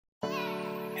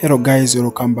Hello guys,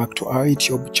 welcome back to our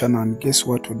YouTube channel, and guess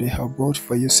what? Today I brought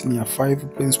for you Senior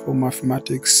 5 Principal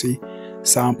Mathematics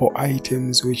sample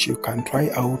items which you can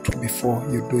try out before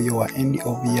you do your end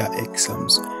of year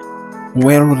exams.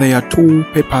 Well, there are two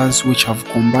papers which have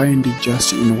combined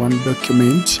just in one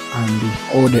document, and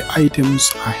all the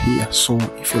items are here. So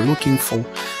if you're looking for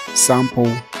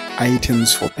sample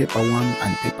items for paper 1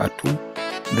 and paper 2,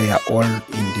 they are all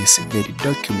in this very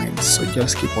document. So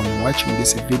just keep on watching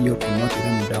this video to note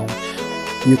them down.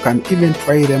 You can even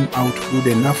try them out good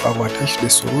enough. I've attached the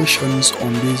solutions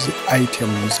on these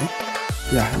items.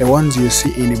 Yeah, the ones you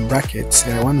see in brackets,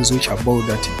 the ones which are bold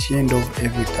at the end of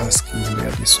every task, they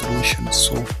are the solutions.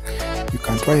 So you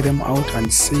can try them out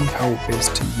and see how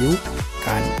best you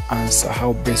can answer,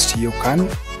 how best you can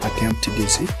attempt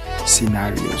these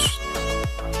scenarios.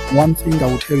 One thing I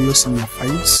will tell you, Senior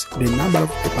 5s, the number of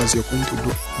papers you're going to do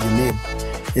in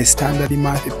UNEB, a standard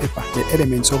math paper, the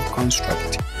elements of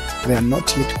construct, they are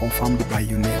not yet confirmed by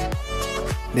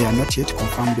UNEB. They are not yet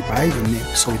confirmed by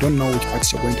UNEB, so we don't know which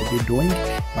parts you're going to be doing,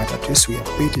 but at least we are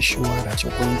pretty sure that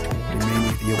you're going to remain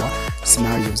with your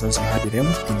scenarios as you had them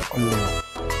in O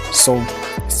level. So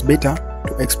it's better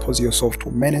to expose yourself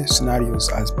to many scenarios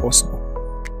as possible.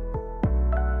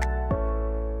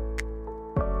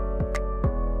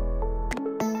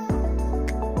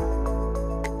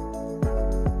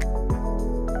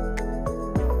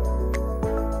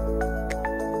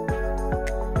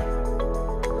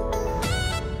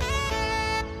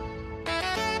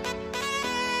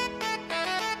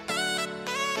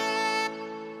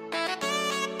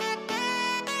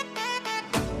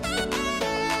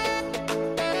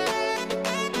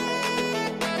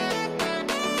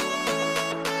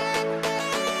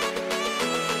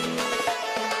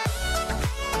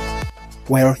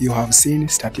 Well, you have seen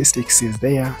statistics is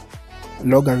there,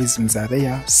 logarithms are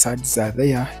there, surds are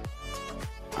there,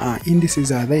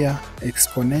 indices are there,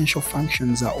 exponential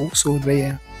functions are also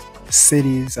there,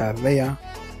 series are there.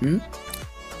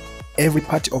 Every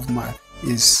part of math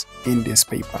is in this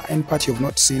paper. Any part you've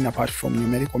not seen apart from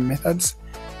numerical methods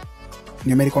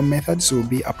will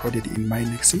be uploaded in my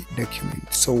next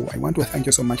document. So I want to thank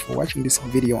you so much for watching this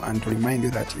video, and to remind you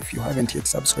that if you haven't yet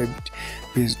subscribed,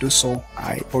 please do so.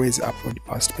 I always upload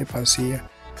past papers here,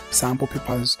 sample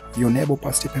papers, UNEB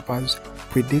past papers,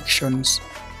 predictions,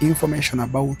 information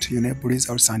about UNEB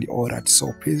results and all that.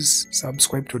 So please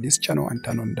subscribe to this channel and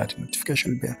turn on that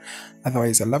notification bell.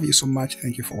 Otherwise, I love you so much.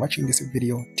 Thank you for watching this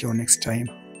video. Till next time,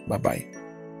 bye bye.